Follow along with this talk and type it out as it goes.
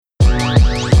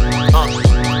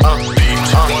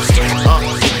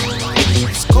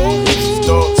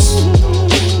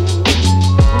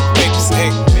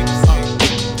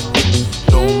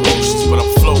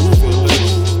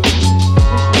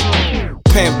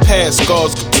past,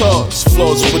 scars, guitars,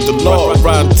 flaws with the law.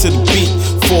 Riding to the beat,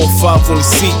 4 or 5 on the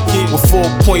seat, with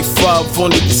 4.5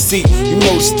 under the seat. You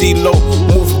know the D-Lo,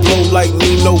 move blow like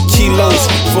Nino kilos.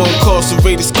 For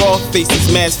incarcerated scar faces,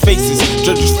 mass faces,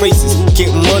 judges' faces, get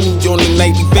money on a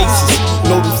nightly basis.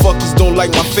 Know the fuckers don't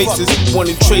like my faces,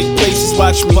 wanna trade places,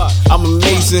 watch me, I'm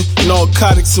amazing.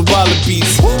 Narcotics and wallabies,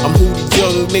 I'm who the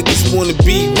young niggas wanna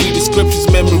be. Read the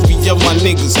scriptures, memory of my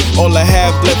niggas. All I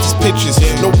have left is pictures.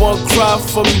 No one cry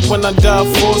for me when I die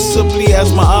forcibly.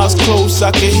 As my eyes close,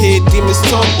 I can hear demons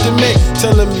talk to me,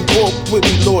 telling me walk with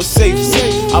me, Lord save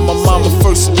me. I'm a mama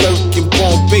first American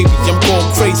born baby, I'm going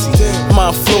crazy.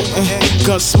 Mind floating,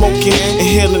 gun smoking,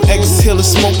 inhaling, exhaling,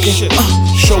 smoking.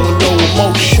 Showing no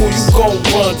emotion. Who you gon'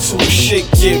 run to when shit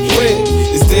get red?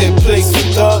 Is there a place for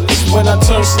thugs when I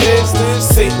turn stairs?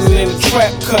 Satan in the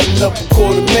trap, cutting up a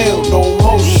 $250,000, no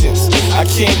emotions. I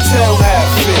can't tell how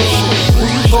I feel. Who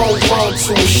you gon' run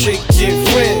to when shit get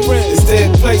red? Is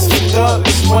there a place for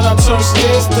thugs when I turn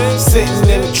stairs? Sitting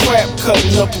in the trap,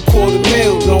 cutting up a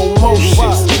 $250,000, no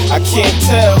emotions. I can't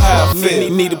tell how I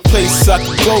feel. Need a place I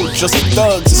can go just for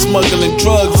thugs and smuggling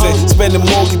drugs and spending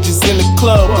mortgages in the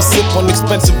club, or sip on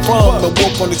expensive rum and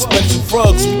walk on expensive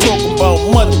rugs. We talk about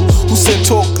money. Who said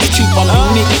talk is cheap? I'm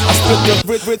unique. I split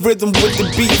the rhythm with the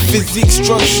beat, physique,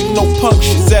 structure, no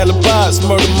punctures, alibis,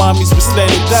 murder mommies with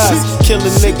slanted eyes. Kill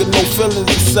a nigga, no feelings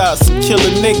inside. Some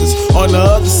killer niggas on the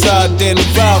other side, then the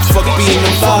vibe, fuck being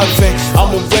alive. And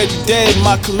I'm already dead.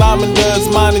 My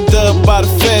kilometers monitored by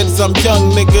the feds. I'm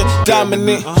young nigga,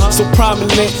 dominant, so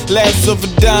prominent. Last of a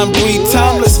dime breed,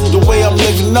 timeless. The way I'm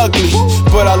living ugly,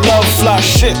 but I love fly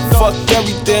shit. Fuck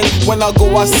everything. When I go,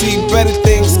 I see better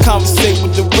things. Conversate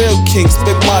with the real kings.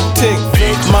 Big my tick,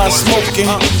 mind smoking,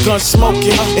 gun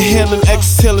smoking, inhaling,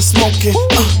 exhaling, smoking.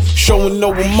 Showing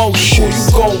no emotion. Who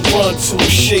you gon' run to when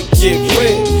shit get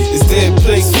red? Is there a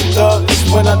place for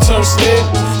thugs when I turn stairs?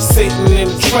 Satan in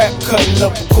the trap, cutting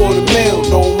up a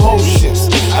 $250,000, no emotions.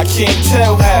 I can't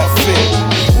tell how I feel.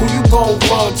 Who you gon'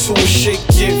 run to when shit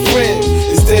get red?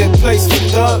 Is there a place for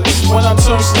thugs when I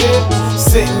turn stairs?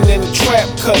 Sitting in the trap,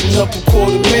 cutting up a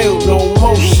 $250,000, no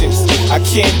emotions. I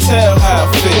can't tell how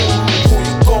I feel. Who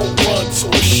you gon' run to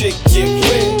when shit get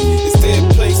red? Is there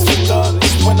a place for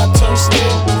thugs when I turn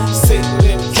stairs?